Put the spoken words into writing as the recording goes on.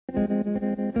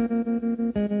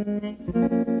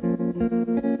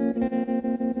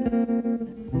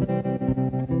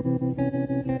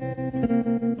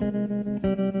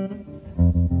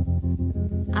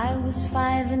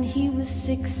and he was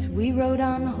 6. We rode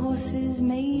on horses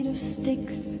made of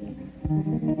sticks.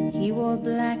 He wore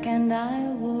black and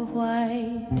I wore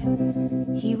white.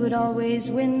 He would always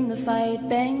win the fight.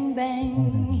 Bang,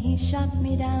 bang, he shot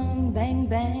me down. Bang,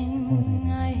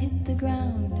 bang, I hit the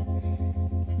ground.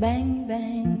 Bang,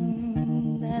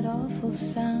 bang, that awful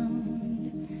sound.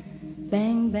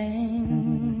 Bang,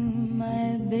 bang,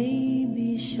 my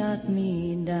baby shot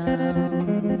me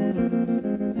down.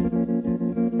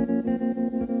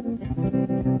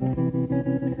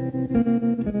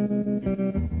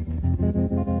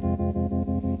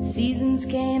 Seasons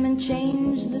came and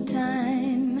changed the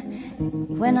time.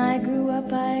 When I grew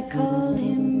up I called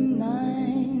him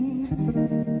mine.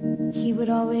 He would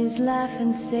always laugh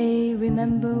and say,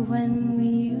 remember when we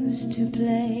used to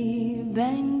play?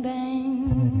 Bang,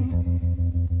 bang,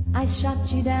 I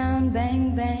shot you down.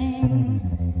 Bang, bang,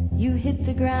 you hit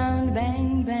the ground.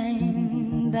 Bang,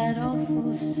 bang, that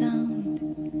awful sound.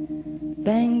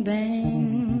 Bang,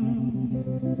 bang,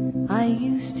 I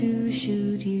used to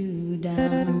shoot you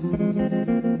down.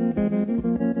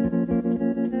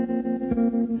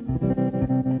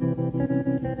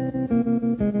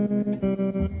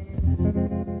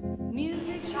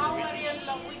 Ciao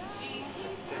Mariella, Luigi,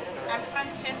 and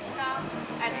Francesca,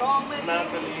 and Romany,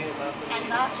 Natalie. and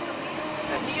Natalie,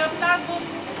 and Leonardo.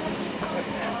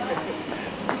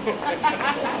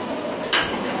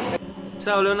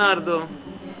 Ciao Leonardo,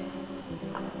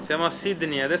 siamo a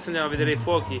Sydney, adesso andiamo a vedere i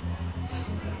fuochi.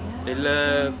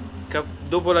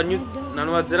 Dopo la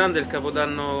Nuova Zelanda è il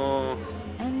capodanno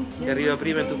che arriva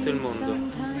prima in tutto il mondo.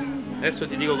 Adesso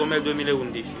ti dico com'è il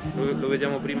 2011, lo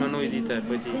vediamo prima noi di te,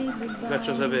 poi ti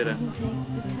faccio sapere.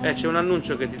 C'è un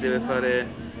annuncio che ti deve fare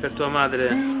per tua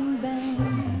madre,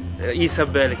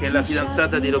 Isabel, che è la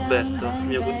fidanzata di Roberto,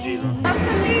 mio cugino.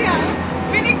 Natalia,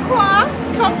 vieni qua,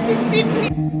 come to Sydney.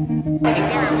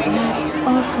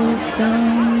 Awful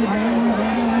sound.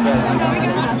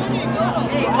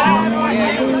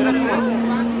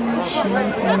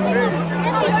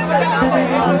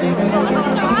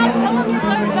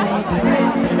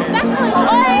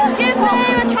 Oh, excuse me,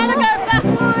 we're trying to go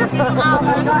backwards.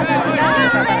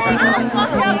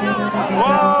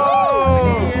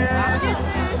 Whoa!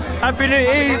 Happy New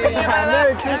Year!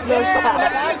 Merry Christmas!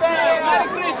 Merry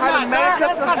Christmas! Merry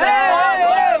Christmas!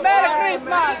 Merry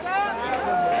Christmas!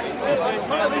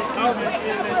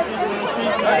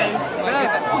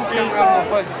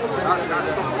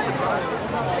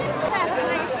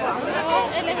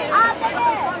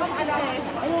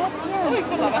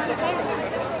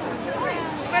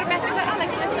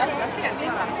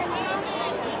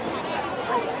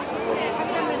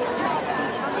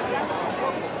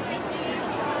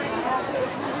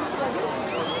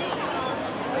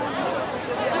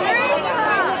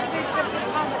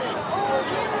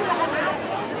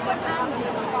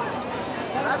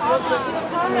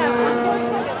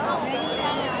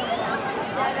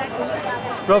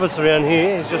 Robert's around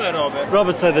here. He's just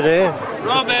Robert's over there.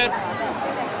 Robert!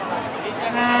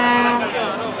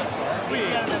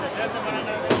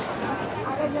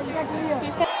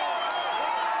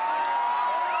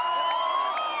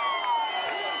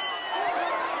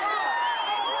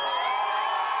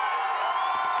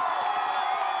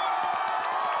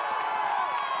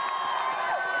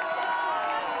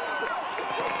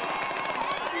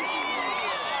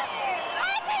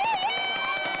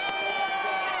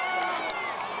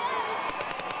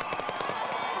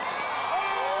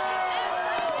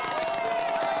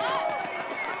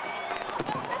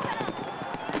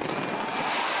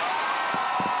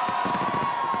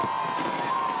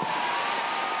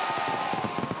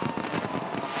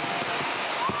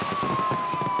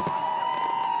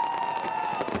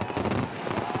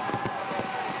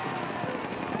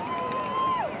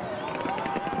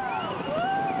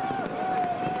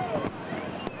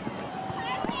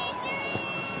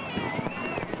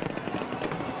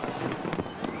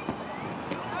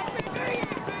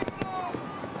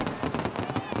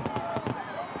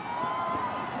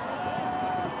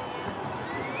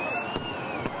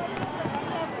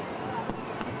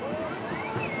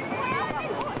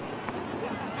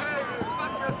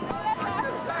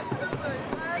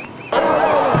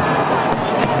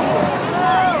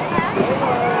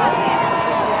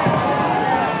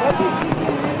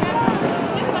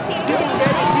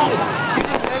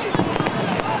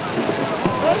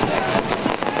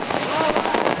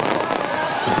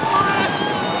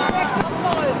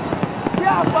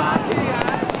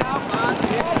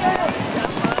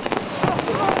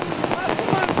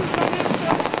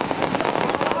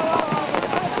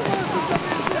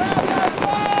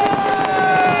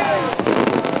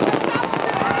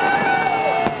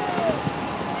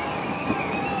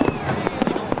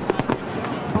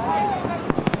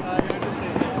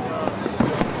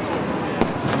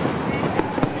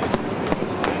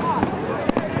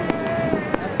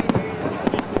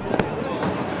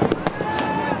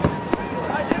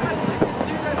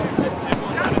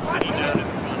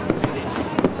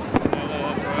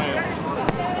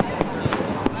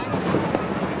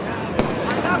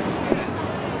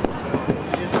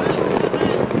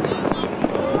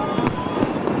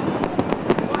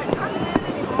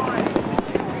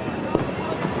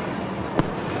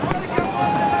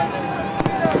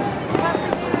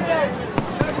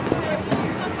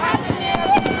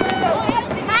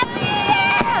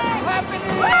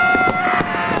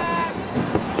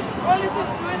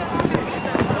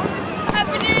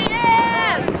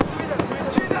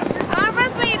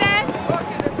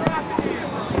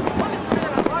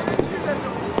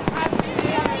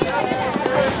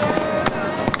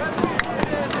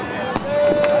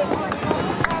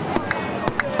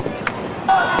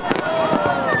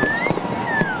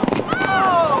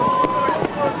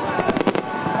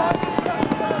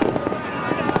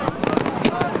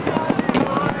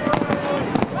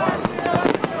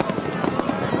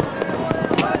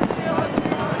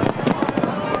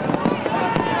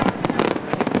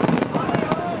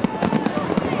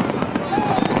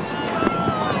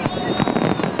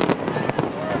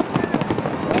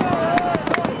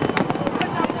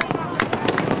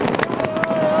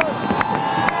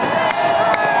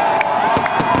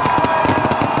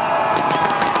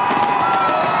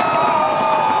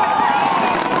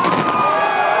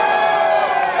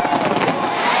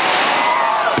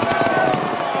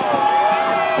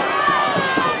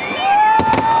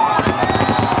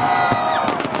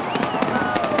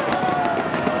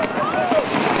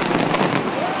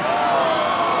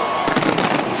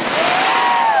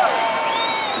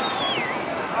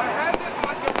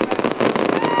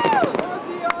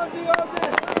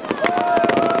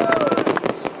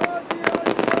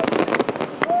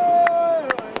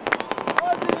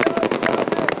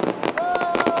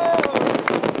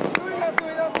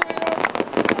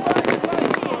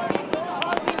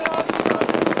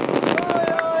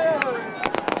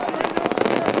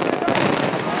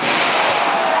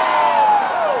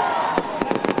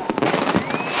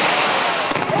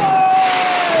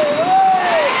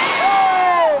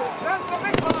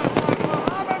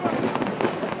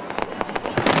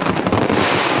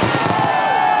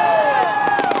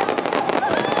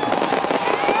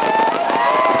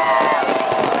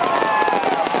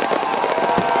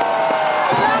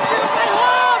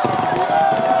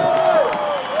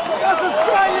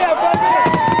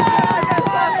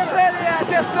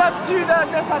 Stadt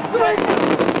Süden des Sweden!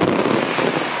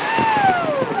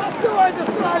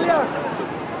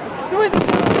 Sweden!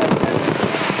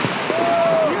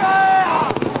 Yeah!